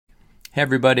Hey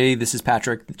everybody, this is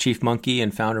Patrick, the Chief Monkey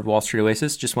and founder of Wall Street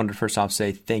Oasis. Just wanted to first off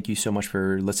say thank you so much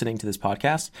for listening to this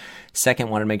podcast. Second,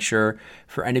 want to make sure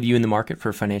for any of you in the market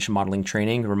for financial modeling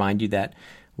training, remind you that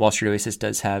Wall Street Oasis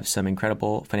does have some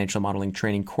incredible financial modeling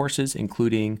training courses,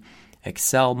 including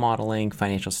Excel modeling,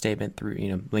 financial statement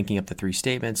through, linking up the three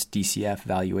statements, DCF,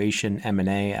 valuation,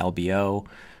 M&A, LBO,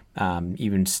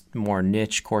 even more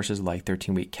niche courses like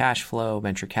 13-week cash flow,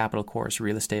 venture capital course,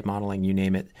 real estate modeling, you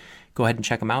name it. Go ahead and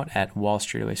check them out at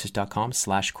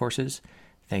wallstreetoasis.com/courses.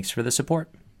 Thanks for the support.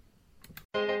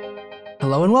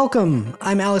 Hello and welcome.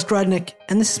 I'm Alex Grodnick,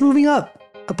 and this is Moving Up,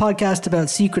 a podcast about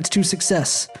secrets to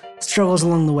success, struggles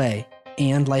along the way,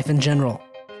 and life in general.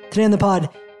 Today on the pod,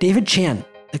 David Chan,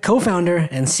 the co-founder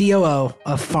and COO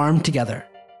of Farm Together,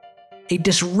 a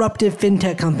disruptive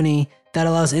fintech company that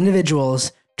allows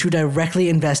individuals to directly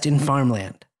invest in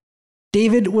farmland.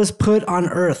 David was put on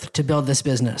earth to build this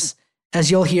business, as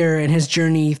you'll hear in his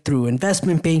journey through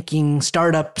investment banking,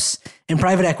 startups, and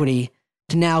private equity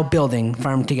to now building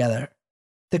Farm Together.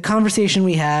 The conversation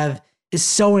we have is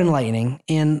so enlightening,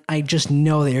 and I just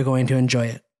know that you're going to enjoy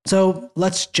it. So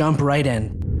let's jump right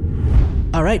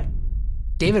in. All right,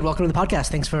 David, welcome to the podcast.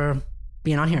 Thanks for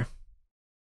being on here.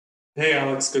 Hey,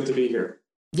 Alex, good to be here.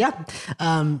 Yeah.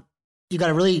 You got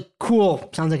a really cool,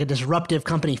 sounds like a disruptive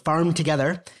company, Farm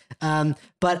Together.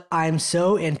 But I'm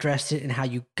so interested in how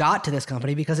you got to this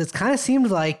company because it's kind of seemed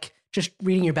like, just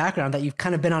reading your background, that you've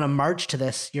kind of been on a march to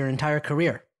this your entire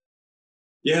career.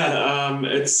 Yeah,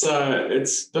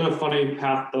 it's been a funny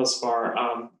path thus far.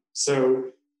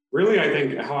 So really, I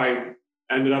think how I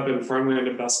ended up in farmland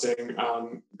investing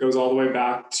goes all the way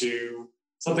back to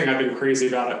something I've been crazy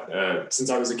about since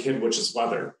I was a kid, which is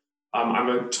weather. I'm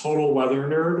a total weather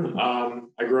nerd.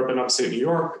 I grew up in upstate New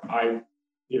York. I,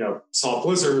 saw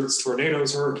blizzards,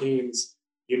 tornadoes, hurricanes,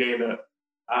 you name it.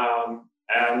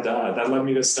 And that led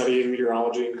me to studying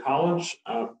meteorology in college.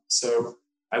 So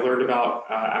I learned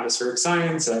about atmospheric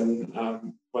science and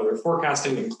weather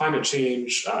forecasting and climate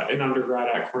change in undergrad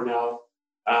at Cornell.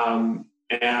 And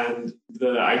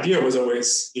the idea was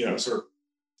always, sort of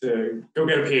to go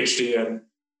get a PhD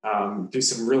and do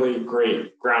some really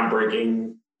great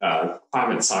groundbreaking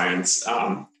climate science.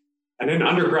 And in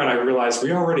undergrad, I realized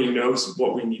we already know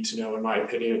what we need to know, in my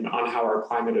opinion, on how our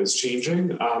climate is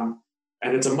changing.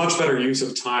 And it's a much better use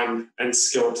of time and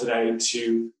skill today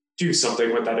to do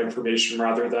something with that information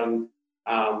rather than,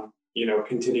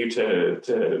 continue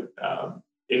to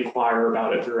inquire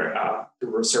about it through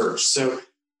research. So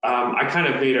I kind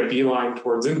of made a beeline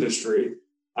towards industry.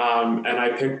 And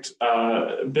I picked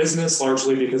business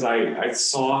largely because I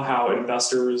saw how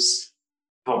investors,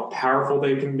 how powerful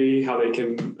they can be, how they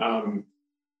can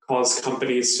cause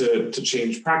companies to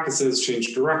change practices,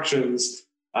 change directions,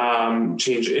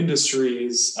 change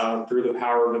industries through the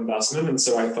power of investment. And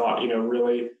so I thought,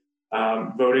 really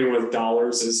voting with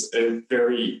dollars is a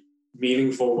very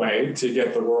meaningful way to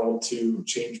get the world to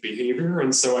change behavior.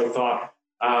 And so I thought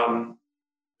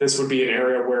this would be an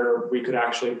area where we could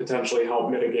actually potentially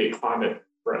help mitigate climate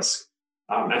risk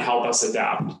and help us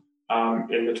adapt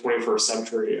in the 21st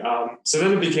century. So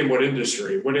then it became what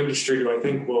industry do I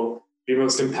think will be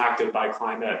most impacted by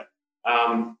climate?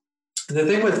 The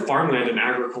thing with farmland and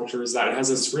agriculture is that it has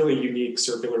this really unique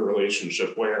circular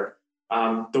relationship where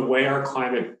the way our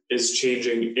climate is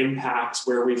changing impacts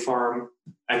where we farm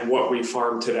and what we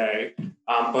farm today.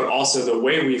 But also the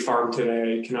way we farm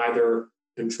today can either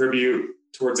contribute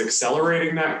towards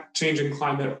accelerating that changing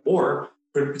climate or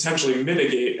could potentially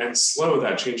mitigate and slow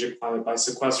that changing climate by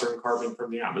sequestering carbon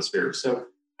from the atmosphere. So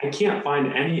I can't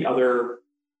find any other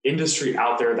industry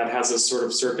out there that has this sort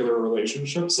of circular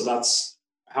relationship. So that's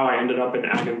how I ended up in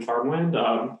ag and farmland.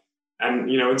 And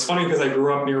it's funny because I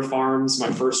grew up near farms.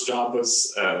 My first job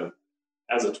was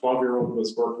as a 12-year-old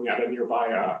was working at a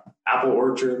nearby apple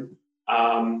orchard.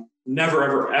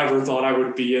 Never, ever thought I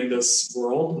would be in this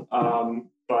world.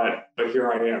 But here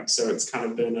I am. So it's kind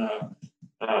of been a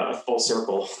full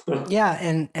circle. Yeah.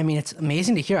 And I mean, it's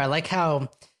amazing to hear. I like how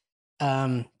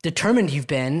determined you've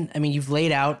been. I mean, you've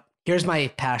laid out, here's my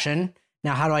passion.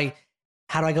 Now, how do I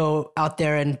go out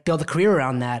there and build a career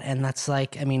around that? And that's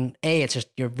like, I mean, it's just,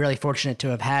 you're really fortunate to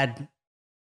have had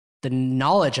the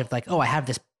knowledge of like, I have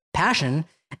this passion,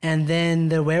 and then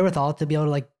the wherewithal to be able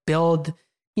to like build,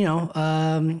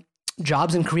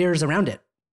 jobs and careers around it.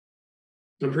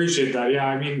 Appreciate that. Yeah.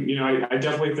 I mean, I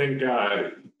definitely think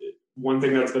one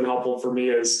thing that's been helpful for me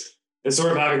is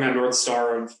sort of having that North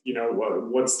Star of,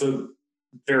 what's the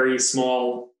very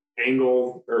small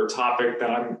angle or topic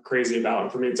that I'm crazy about.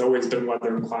 And for me, it's always been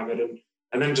weather and climate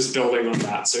and then just building on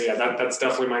that. So yeah, that's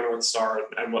definitely my North Star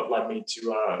and what led me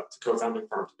to co-founding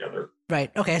Farm Together. Right.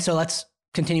 Okay. So let's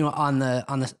continue on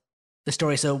the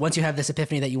story. So once you have this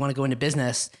epiphany that you want to go into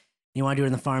business, you want to do it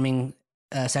in the farming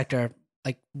sector,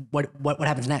 like what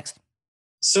happens next?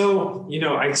 So,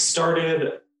 I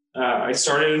started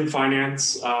in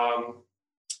finance,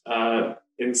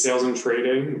 in sales and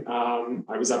trading.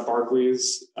 I was at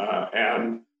Barclays,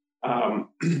 and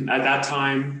at that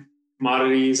time,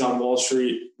 commodities on Wall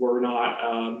Street were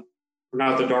not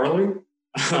the darling.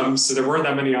 So there weren't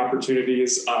that many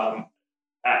opportunities at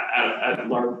a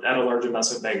large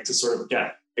investment bank to sort of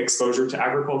get exposure to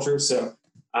agriculture. So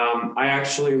I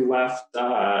actually left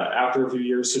after a few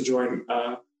years to join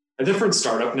a different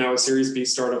startup, now a Series B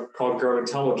startup called Grow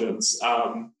Intelligence.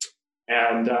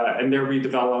 And there we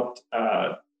developed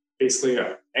basically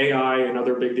AI and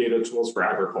other big data tools for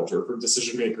agriculture for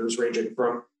decision makers, ranging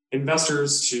from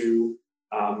investors to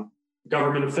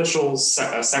government officials,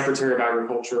 a secretary of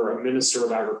agriculture, a minister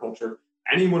of agriculture,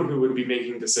 anyone who would be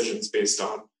making decisions based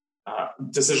on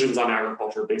decisions on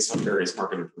agriculture based on various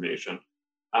market information.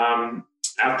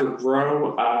 After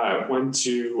Grow, I went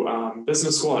to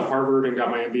business school at Harvard and got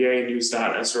my MBA and used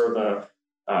that as sort of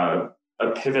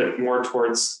a pivot more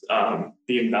towards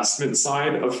the investment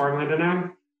side of farmland and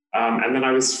ag. And then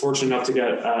I was fortunate enough to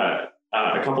get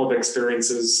a couple of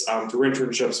experiences through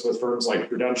internships with firms like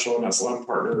Prudential and SLM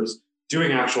Partners,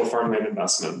 doing actual farmland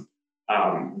investment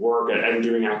work and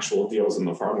doing actual deals in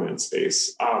the farmland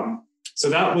space. So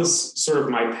that was sort of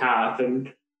my path.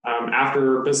 And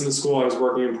after business school, I was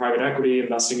working in private equity,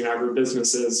 investing in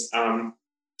agribusinesses.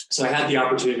 So I had the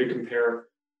opportunity to compare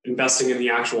investing in the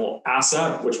actual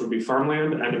asset, which would be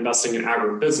farmland, and investing in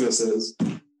agribusinesses.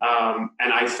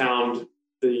 And I found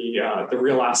the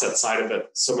real asset side of it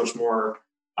so much more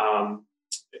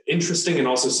interesting and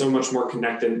also so much more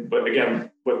connected, but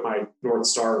again, with my North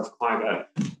Star of climate.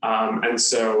 And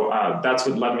so that's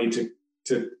what led me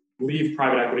to leave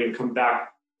private equity and come back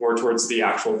more towards the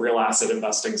actual real asset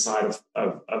investing side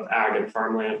of ag and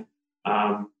farmland,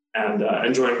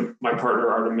 and join my partner,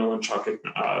 Artem Milanchuk,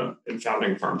 in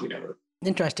founding Farm Together.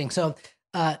 Interesting. So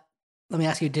let me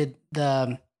ask you, did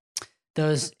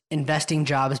those investing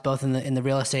jobs, both in the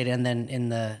real estate and then in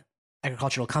the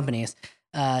agricultural companies,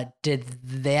 did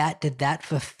that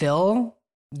fulfill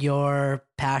your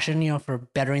passion, for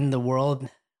bettering the world,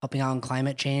 helping out on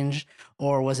climate change?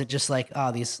 Or was it just like,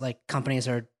 these like companies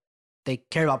they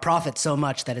care about profit so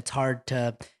much that it's hard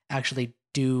to actually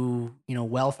do,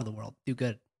 well for the world, do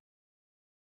good?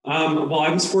 Well, I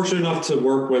was fortunate enough to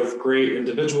work with great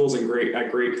individuals and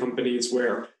great companies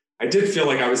where I did feel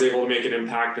like I was able to make an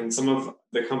impact. And some of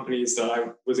the companies that I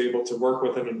was able to work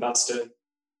with and invest in,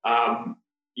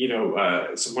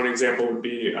 so one example would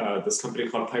be this company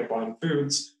called Pipeline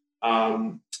Foods.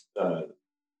 That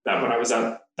when I was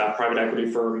at that private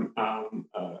equity firm,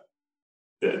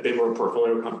 they were a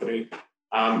portfolio company.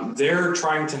 They're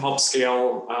trying to help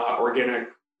scale organic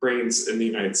grains in the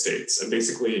United States and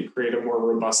basically create a more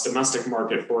robust domestic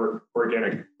market for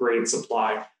organic grain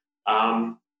supply.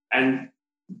 And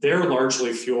they're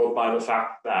largely fueled by the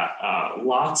fact that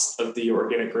lots of the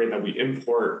organic grain that we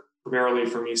import, primarily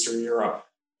from Eastern Europe,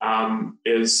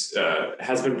 has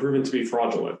been proven to be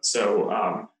fraudulent.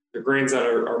 So the grains that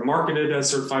are marketed as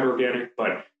certified organic, but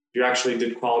if you actually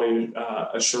did quality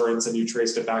assurance and you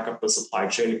traced it back up the supply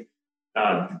chain,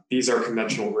 these are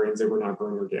conventional grains. They were not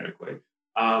grown organically.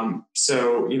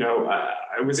 So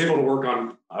I was able to work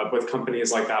on with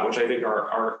companies like that, which I think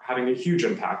are having a huge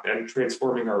impact and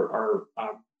transforming our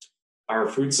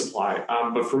food supply.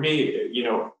 But for me,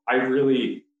 I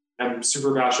really am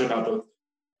super passionate about both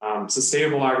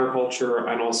sustainable agriculture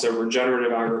and also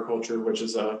regenerative agriculture, which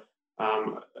is an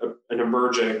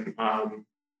emerging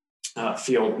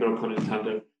field, no pun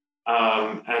intended.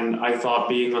 And I thought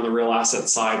being on the real asset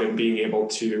side and being able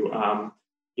to,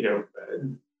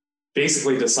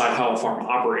 basically decide how a farm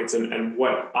operates and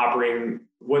what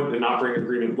an operating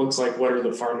agreement looks like, what are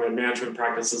the farmland management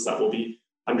practices that will be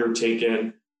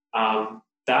undertaken.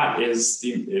 That is,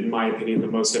 in my opinion, the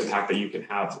most impact that you can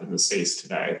have in the space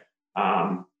today.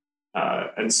 And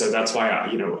so that's why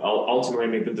I, ultimately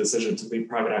made the decision to leave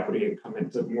private equity and come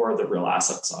into more of the real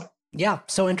asset side. Yeah,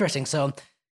 so interesting. So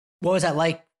what was that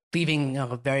like, leaving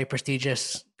a very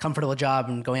prestigious, comfortable job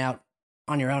and going out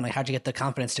on your own? Like, how'd you get the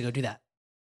confidence to go do that?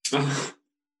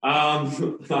 I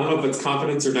don't know if it's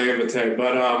confidence or naivete,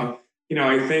 but I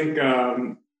think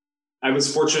I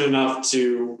was fortunate enough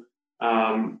to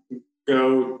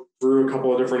go through a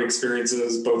couple of different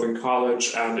experiences, both in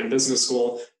college and in business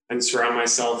school, and surround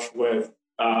myself with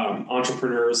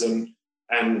entrepreneurs and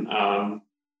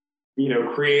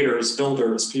creators,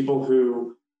 builders, people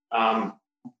who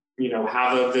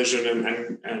have a vision,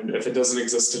 and if it doesn't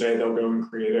exist today, they'll go and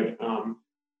create it.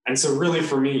 And so really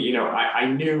for me, I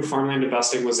knew farmland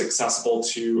investing was accessible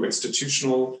to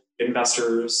institutional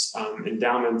investors,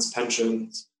 endowments,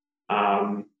 pensions,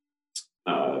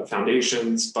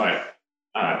 foundations, but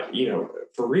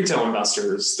for retail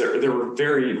investors, there were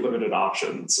very limited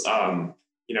options.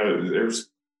 There's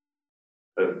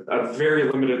a very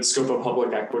limited scope of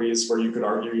public equities where you could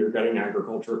argue you're getting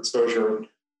agriculture exposure,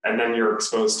 and then you're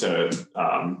exposed to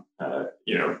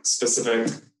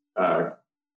specific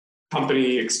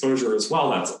company exposure as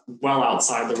well. That's well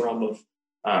outside the realm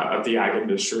of the ag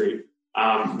industry.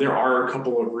 There are a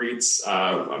couple of REITs.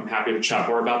 I'm happy to chat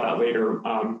more about that later.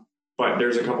 But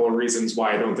there's a couple of reasons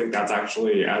why I don't think that's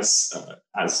actually as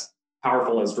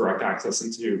powerful as direct access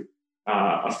into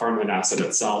a farmland asset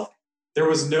itself. There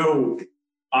was no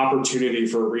opportunity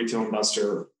for a retail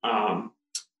investor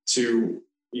to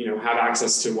have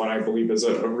access to what I believe is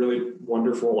a really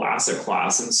wonderful asset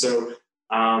class. And so,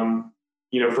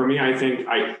 for me, I think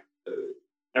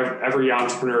every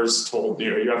entrepreneur is told,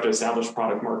 you have to establish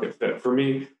product market fit. For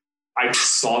me, I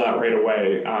saw that right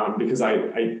away because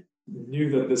I knew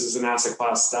that this is an asset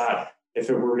class that if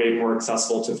it were made more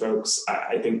accessible to folks,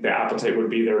 I think the appetite would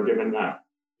be there, given that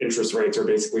interest rates are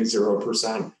basically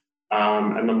 0%.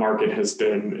 And the market has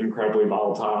been incredibly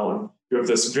volatile. And you have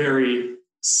this very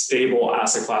stable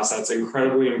asset class that's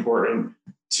incredibly important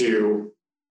to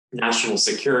national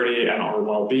security and our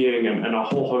well-being and a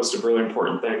whole host of really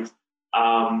important things.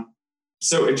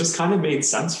 So it just kind of made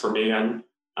sense for me. And,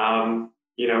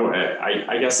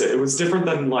 I guess it was different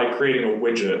than like creating a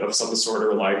widget of some sort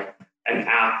or like an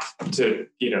app to,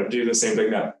 do the same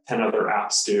thing that 10 other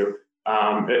apps do.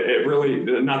 It really,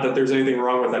 not that there's anything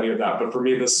wrong with any of that, but for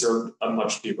me, this served a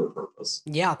much deeper purpose.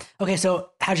 Yeah. Okay. So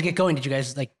how'd you get going? Did you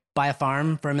guys like buy a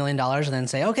farm for $1 million and then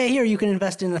say, okay, here, you can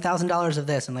invest in $1,000 of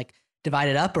this and like divide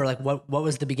it up, or like what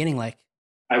was the beginning like?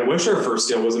 I wish our first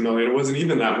deal was $1 million. It wasn't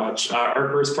even that much. Our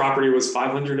first property was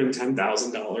 $510,000.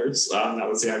 That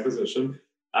was the acquisition.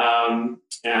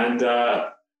 And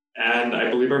I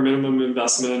believe our minimum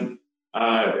investment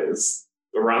is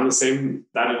around the same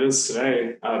that it is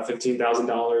today,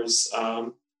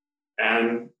 $15,000.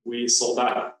 And we sold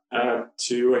that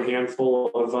to a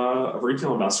handful of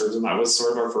retail investors. And that was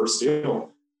sort of our first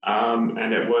deal.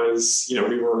 And it was,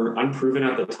 we were unproven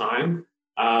at the time.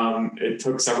 It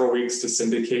took several weeks to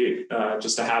syndicate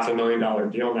just a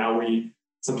 $500,000 deal. Now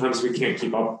sometimes we can't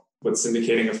keep up with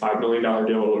syndicating a $5 million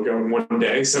deal. It'll go in one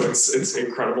day. So it's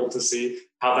incredible to see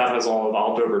how that has all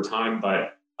evolved over time.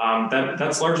 But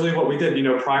that's largely what we did.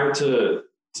 Prior to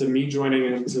me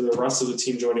joining and to the rest of the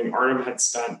team joining, Artem had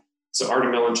spent, so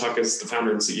Artem Milanchuk is the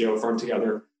founder and CEO of Farm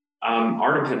Together.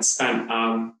 Artem had spent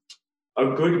a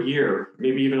good year,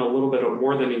 maybe even a little bit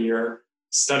more than a year,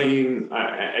 studying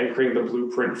and creating the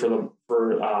blueprint for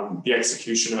the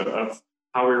execution of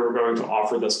how we were going to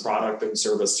offer this product and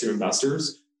service to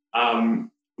investors.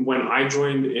 When I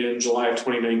joined in July of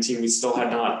 2019, we still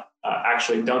had not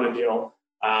actually done a deal.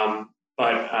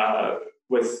 But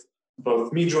with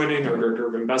both me joining, our director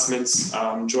of investments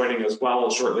joining as well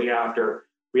shortly after,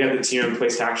 we had the team in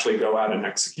place to actually go out and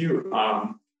execute.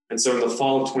 And so in the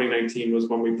fall of 2019 was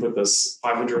when we put this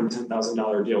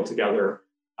 $510,000 deal together.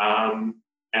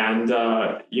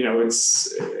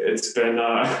 It's been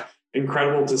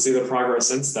incredible to see the progress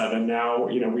since then. And now,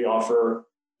 we offer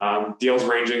deals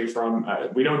ranging from,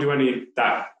 we don't do any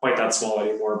quite that small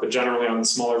anymore, but generally on the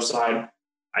smaller side,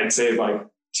 I'd say like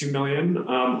 2 million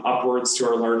upwards to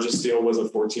our largest deal was a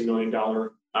 $14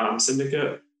 million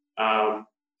syndicate.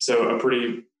 So a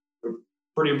pretty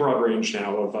broad range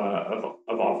now of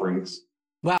offerings.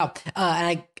 Wow.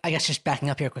 And I guess just backing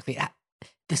up here quickly,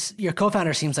 your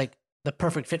co-founder seems like the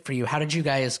perfect fit for you. How did you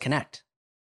guys connect?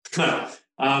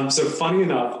 So funny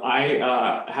enough,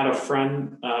 I had a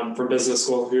friend from business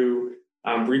school who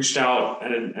reached out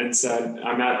and said,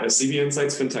 I'm at a CB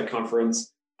Insights FinTech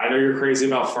conference. I know you're crazy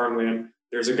about farmland.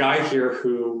 There's a guy here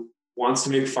who wants to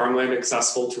make farmland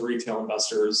accessible to retail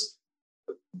investors.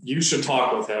 You should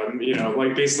talk with him,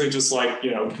 basically just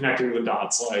connecting the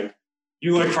dots. Like,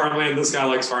 you like farmland, this guy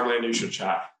likes farmland, you should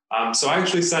chat. So I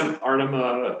actually sent Artem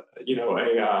a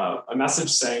message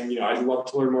saying, I'd love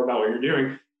to learn more about what you're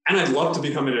doing. And I'd love to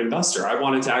become an investor. I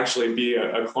wanted to actually be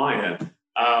a client.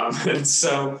 And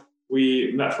so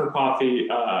we met for coffee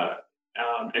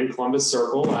in Columbus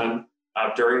Circle and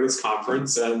during this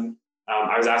conference. And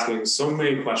I was asking so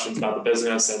many questions about the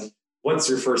business and what's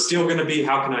your first deal going to be?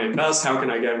 How can I invest? How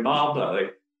can I get involved?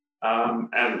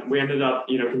 And we ended up,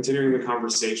 continuing the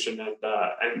conversation.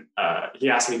 And he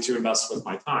asked me to invest with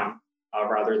my time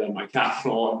rather than my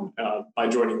capital by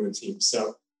joining the team.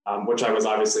 So, which I was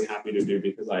obviously happy to do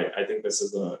because I think this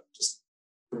is a just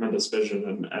tremendous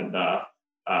vision and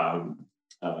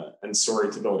and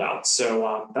story to build out.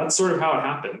 So that's sort of how it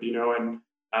happened,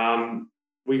 and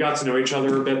we got to know each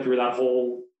other a bit through that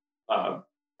whole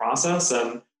process.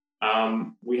 And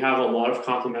we have a lot of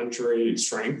complementary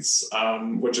strengths,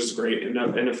 which is great. In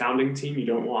a founding team, you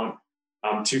don't want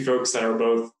two folks that are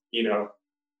both,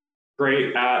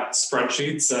 great at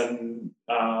spreadsheets and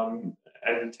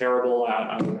terrible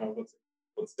at, I don't know,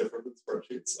 what's different than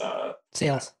spreadsheets?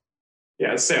 Sales.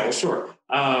 Yeah, sales, sure.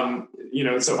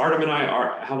 So Artem and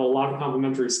I have a lot of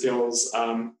complementary skills.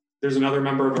 There's another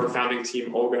member of our founding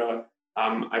team, Olga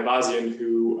Ivazian,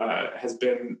 who has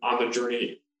been on the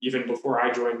journey even before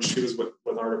I joined. She was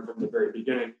with Artem from the very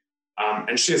beginning.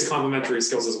 And she has complementary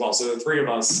skills as well. So the three of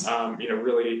us,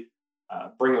 really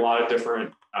bring a lot of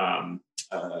different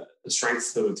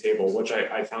strengths to the table, which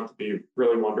I found to be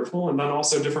really wonderful. And then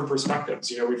also different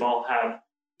perspectives. We've all had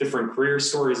different career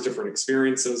stories, different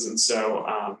experiences. And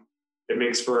so it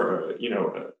makes for,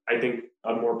 I think,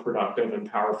 a more productive and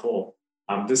powerful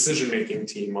decision-making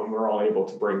team when we're all able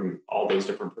to bring all those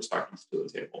different perspectives to the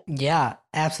table. Yeah,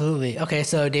 absolutely. Okay,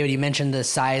 so David, you mentioned the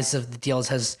size of the deals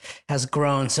has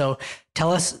grown. So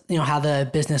tell us, how the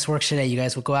business works today. You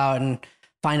guys will go out and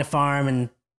find a farm and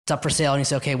it's up for sale, and you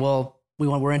say, okay, well,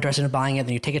 we're interested in buying it.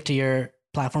 Then you take it to your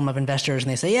platform of investors,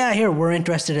 and they say, yeah, here, we're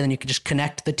interested. And then you can just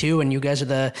connect the two, and you guys are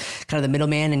the kind of the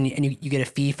middleman, and you get a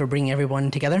fee for bringing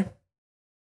everyone together.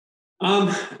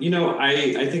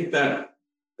 I think that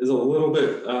is a little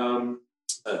bit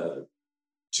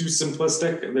too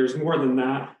simplistic. There's more than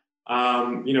that.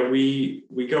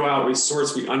 We go out, we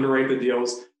source, we underwrite the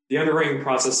deals. The underwriting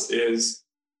process is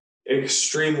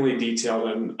extremely detailed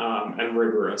and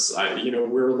rigorous.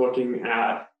 We're looking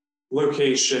at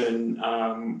location.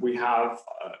 We have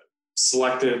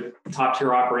selected top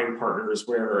tier operating partners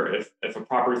where if a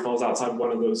property falls outside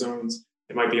one of those zones,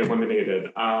 it might be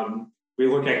eliminated. We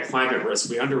look at climate risk.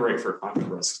 We underwrite for climate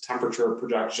risk, temperature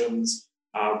projections,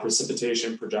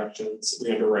 precipitation projections.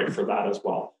 We underwrite for that as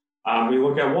well. We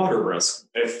look at water risk.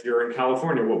 If you're in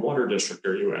California, what water district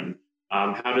are you in?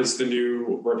 How does the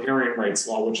new riparian rights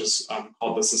law, which is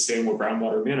called the Sustainable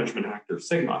Groundwater Management Act, or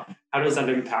SGMA, how does that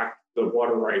impact the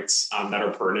water rights that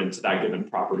are pertinent to that given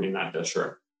property in that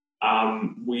district?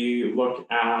 We look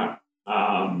at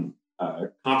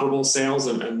comparable sales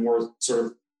and more sort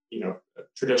of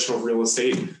traditional real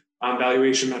estate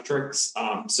valuation metrics.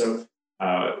 So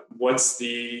what's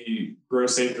the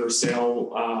gross acre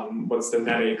sale? What's the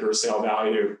net acre sale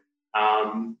value?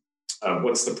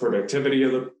 What's the productivity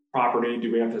of the property?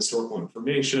 Do we have historical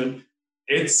information?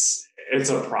 It's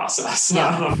a process.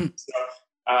 Yeah.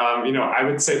 I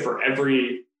would say for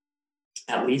every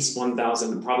at least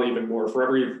 1,000, probably even more, for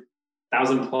every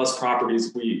 1,000 plus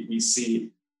properties we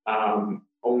see,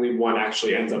 only one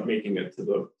actually ends up making it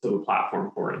to the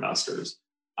platform for investors.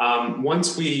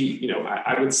 Once we,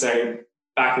 I would say,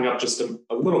 backing up just a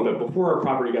little bit, before a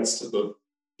property gets to the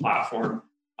platform,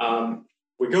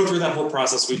 we go through that whole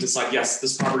process. We decide, yes,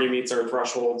 this property meets our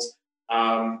thresholds.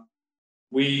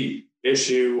 We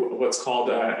issue what's called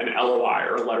an LOI,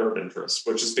 or a letter of interest,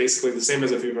 which is basically the same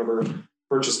as if you've ever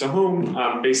purchased a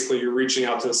home. Basically, you're reaching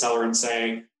out to the seller and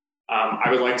saying, I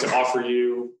would like to offer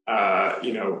you,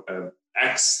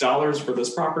 X dollars for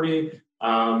this property.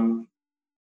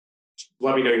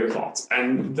 Let me know your thoughts.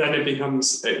 And then it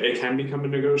can become a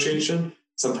negotiation.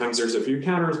 Sometimes there's a few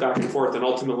counters back and forth, and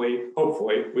ultimately,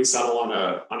 hopefully, we settle on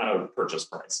a purchase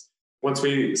price. Once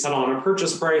we settle on a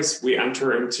purchase price, we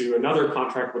enter into another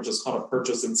contract, which is called a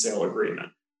purchase and sale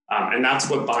agreement. And that's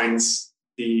what binds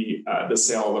the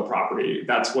sale of the property.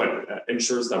 That's what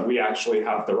ensures that we actually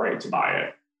have the right to buy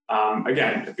it.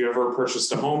 Again, if you ever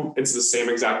purchased a home, it's the same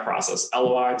exact process,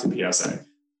 LOI to PSA.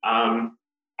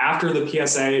 After the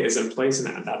PSA is in place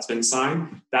and that's been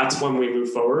signed, that's when we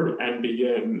move forward and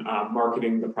begin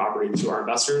marketing the property to our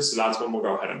investors. So that's when we'll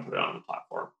go ahead and put it on the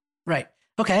platform. Right.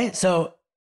 Okay. So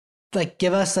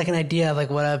give us an idea of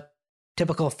what a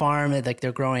typical farm is.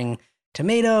 They're growing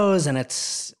tomatoes and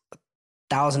it's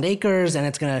 1,000 acres and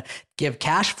it's going to give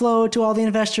cash flow to all the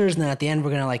investors. And then at the end, we're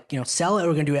going to sell it.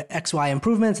 We're going to do XY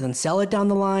improvements and then sell it down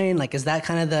the line. Is that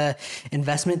kind of the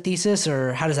investment thesis,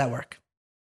 or how does that work?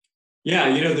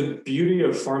 Yeah, the beauty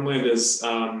of farmland is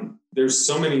there's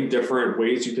so many different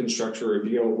ways you can structure a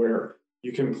deal where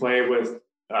you can play with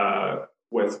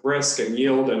risk and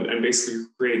yield and basically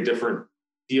create different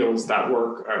deals that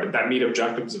work, that meet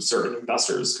objectives of certain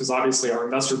investors. Because obviously our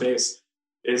investor base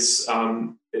is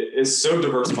so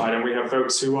diversified, and we have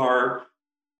folks who are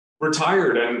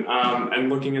retired and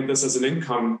looking at this as an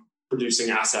income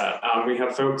producing asset. We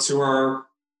have folks who are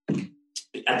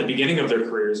at the beginning of their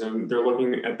careers and they're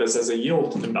looking at this as a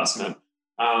yield investment.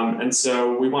 And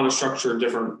so we want to structure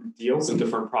different deals and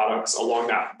different products along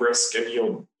that risk and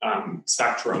yield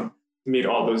spectrum to meet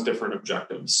all those different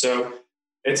objectives. So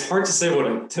it's hard to say what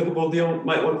a typical deal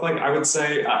might look like. I would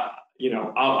say,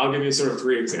 I'll give you sort of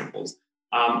three examples.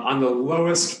 On the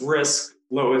lowest risk,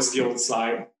 lowest yield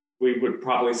side, we would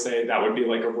probably say that would be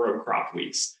like a row crop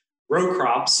lease. Row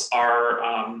crops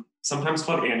are sometimes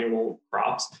called annual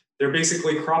crops. They're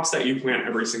basically crops that you plant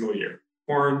every single year.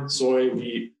 Corn, soy,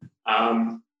 wheat.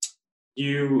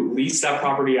 You lease that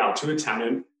property out to a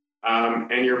tenant,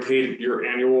 and you're paid your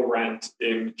annual rent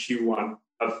in Q1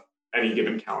 of any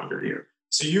given calendar year.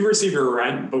 So you receive your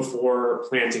rent before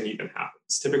planting even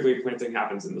happens. Typically, planting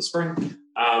happens in the spring.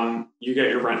 You get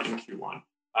your rent in Q1.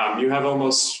 You have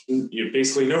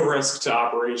basically no risk to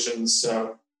operations.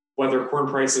 So whether corn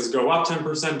prices go up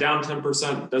 10%, down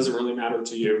 10%, doesn't really matter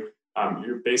to you.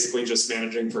 You're basically just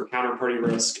managing for counterparty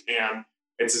risk, and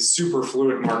it's a super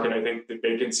fluid market. I think the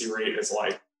vacancy rate is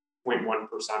like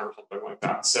 0.1% or something like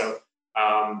that. So,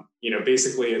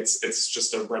 basically it's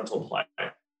just a rental play.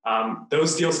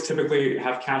 Those deals typically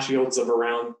have cash yields of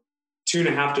around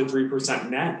 2.5% to 3%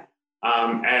 net,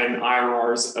 and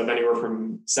IRRs of anywhere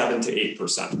from 7 to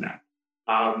 8% net.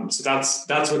 So that's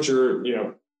what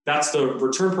that's the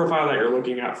return profile that you're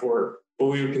looking at for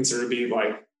what we would consider to be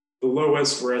like the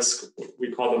lowest risk.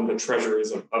 We call them the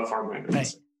treasuries of farmland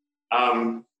investing.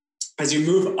 Right. As you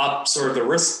move up sort of the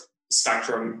risk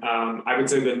spectrum, I would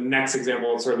say the next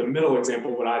example, sort of the middle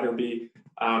example, would either be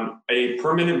a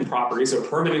permanent property. So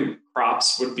permanent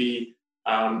crops would be,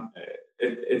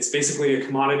 it's basically a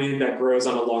commodity that grows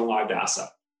on a long-lived asset.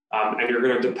 And you're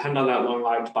going to depend on that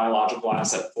long-lived biological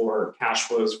asset for cash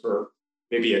flows for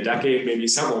maybe a decade, maybe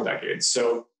several decades.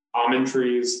 So almond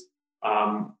trees,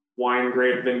 wine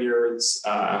grape vineyards,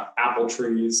 apple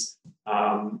trees,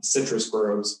 citrus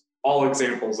groves, all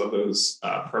examples of those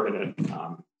permanent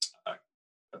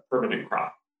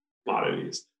crop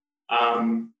commodities.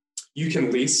 You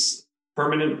can lease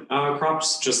permanent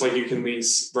crops just like you can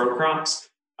lease row crops.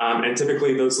 And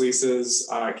typically those leases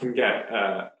can get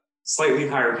slightly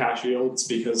higher cash yields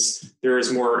because there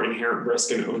is more inherent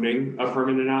risk in owning a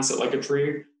permanent asset like a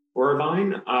tree or a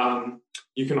vine.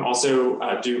 You can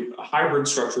also do hybrid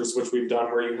structures, which we've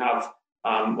done, where you have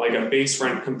like a base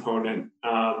rent component.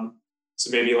 So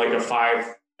maybe like a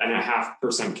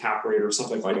 5.5% cap rate or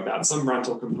something like that, some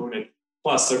rental component,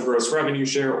 plus a gross revenue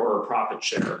share or a profit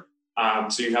share.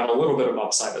 So you have a little bit of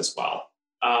upside as well.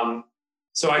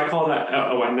 So I call that,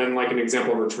 and then like an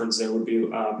example of returns there would be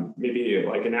maybe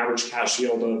like an average cash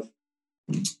yield of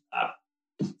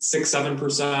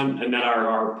 6-7%, and net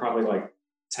IRR probably like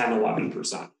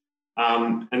 10-11%.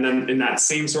 And then in that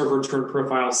same sort of return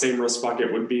profile, same risk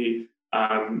bucket would be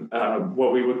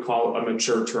what we would call a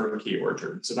mature turnkey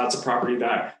orchard. So that's a property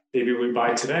that maybe we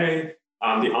buy today.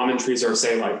 The almond trees are,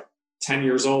 say, like 10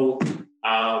 years old.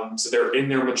 So they're in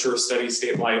their mature steady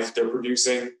state life. They're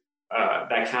producing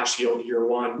that cash yield year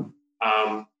one.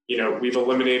 We've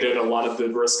eliminated a lot of the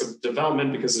risk of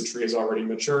development because the tree is already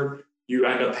matured. You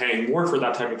end up paying more for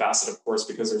that type of asset, of course,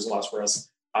 because there's less risk.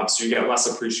 So you get less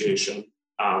appreciation.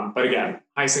 But again,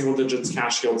 high single digits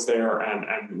cash yields there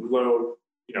and low,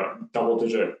 double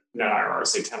digit net IRR,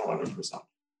 say 10-11%.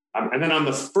 And then on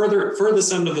the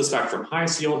furthest end of the spectrum,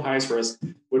 highest yield, highest risk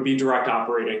would be direct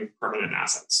operating permanent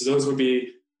assets. So those would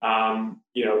be,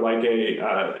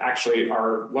 actually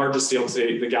our largest deal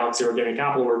today, the Galaxy Organic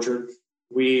Apple Orchard.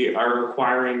 We are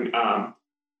acquiring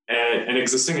an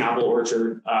existing apple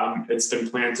orchard. It's been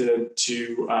planted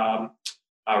to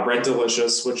Red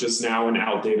Delicious, which is now an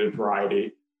outdated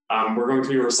variety. We're going to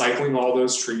be recycling all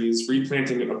those trees,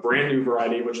 replanting a brand new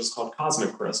variety, which is called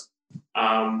Cosmic Crisp,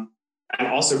 and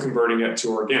also converting it to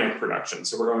organic production.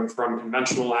 So we're going from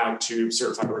conventional ag to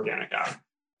certified organic ag.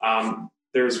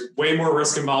 There's way more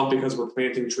risk involved because we're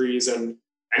planting trees and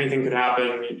anything could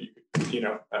happen.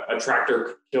 A tractor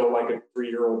could kill like a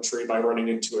 3-year-old tree by running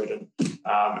into it. And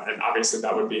obviously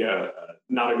that would be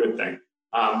not a good thing.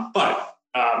 But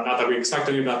not that we expect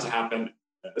any of that to happen.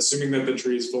 Assuming that the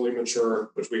tree is fully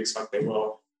mature, which we expect they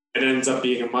will, it ends up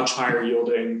being a much higher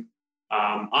yielding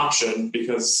option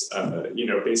because,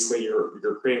 basically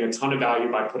you're creating a ton of value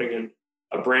by putting in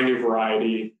a brand new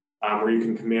variety where you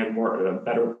can command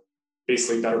better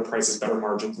prices, better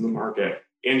margins in the market.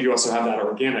 And you also have that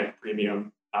organic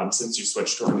premium since you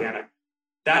switched to organic.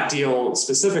 That deal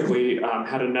specifically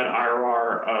had a net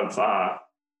IRR of, I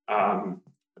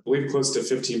believe, close to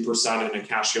 15% and a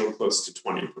cash yield close to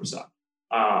 20%.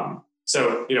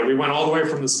 So we went all the way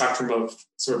from the spectrum of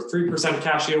sort of 3%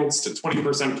 cash yields to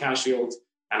 20% cash yields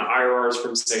and IRRs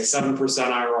from, say, 7%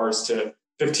 IRRs to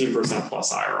 15%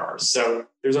 plus IRRs. So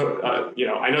there's I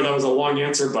know that was a long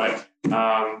answer, but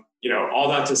all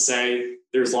that to say,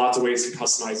 there's lots of ways to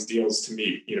customize deals to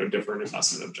meet, different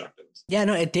investment objectives. Yeah,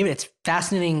 no, David, it's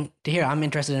fascinating to hear. I'm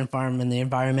interested in farm and the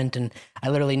environment, and I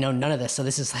literally know none of this. So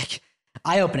this is like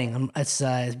eye-opening. It's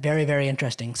very, very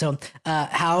interesting. So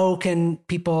how can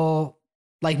people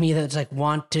like me that's like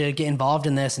want to get involved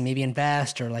in this and maybe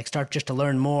invest or like start just to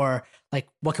learn more, like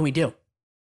what can we do?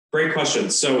 Great question.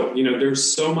 So,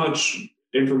 there's so much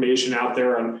information out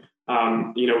there, and,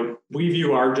 we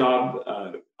view our job,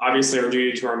 obviously our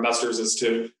duty to our investors is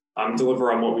to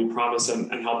deliver on what we promise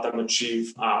and help them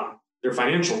achieve their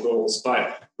financial goals.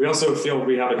 But we also feel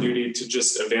we have a duty to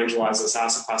just evangelize this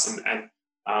asset class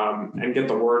and get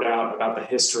the word out about the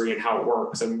history and how it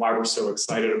works and why we're so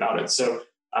excited about it. So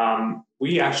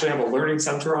we actually have a learning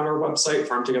center on our website,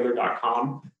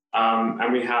 farmtogether.com.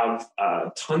 And we have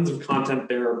tons of content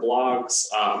there, blogs,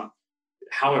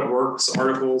 how it works,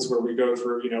 articles where we go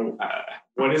through,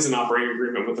 what is an operating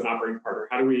agreement with an operating partner?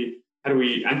 How do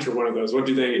we enter one of those? What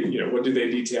do they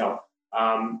detail?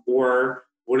 Or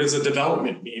what does a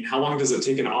development mean? How long does it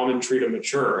take an almond tree to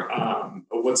mature?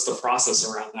 What's the process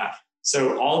around that?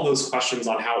 So all those questions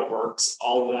on how it works,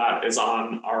 all of that is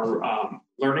on our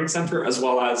learning center, as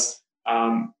well as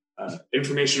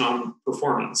information on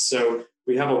performance. So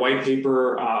we have a white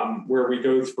paper where we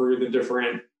go through the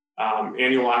different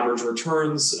annual average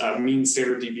returns, mean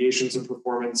standard deviations of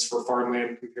performance for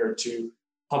farmland compared to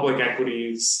public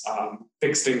equities,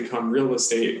 fixed income, real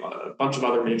estate, a bunch of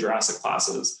other major asset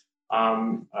classes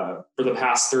for the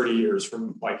past 30 years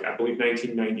from I believe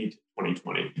 1990 to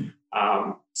 2020.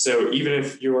 So even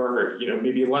if you're,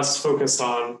 maybe less focused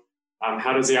on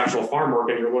how does the actual farm work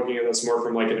and you're looking at this more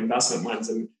from an investment lens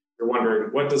and you're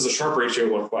wondering, what does a Sharpe ratio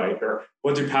look like? Or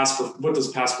what does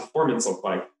past performance look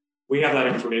like? We have that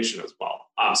information as well.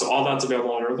 So all that's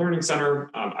available on our learning center.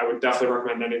 I would definitely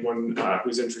recommend anyone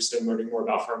who's interested in learning more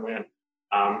about farmland,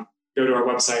 go to our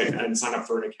website and sign up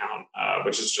for an account,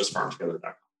 which is just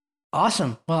farmtogether.com.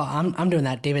 Awesome. Well, I'm doing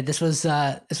that, David. This was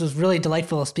really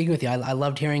delightful speaking with you. I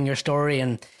loved hearing your story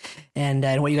and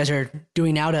what you guys are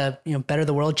doing now to better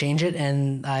the world, change it.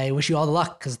 And I wish you all the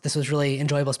luck because this was really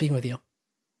enjoyable speaking with you.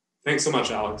 Thanks so much,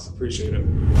 Alex. Appreciate it.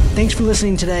 Thanks for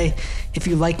listening today. If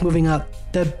you like Moving Up,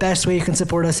 the best way you can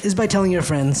support us is by telling your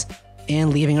friends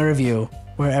and leaving a review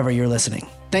wherever you're listening.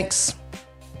 Thanks.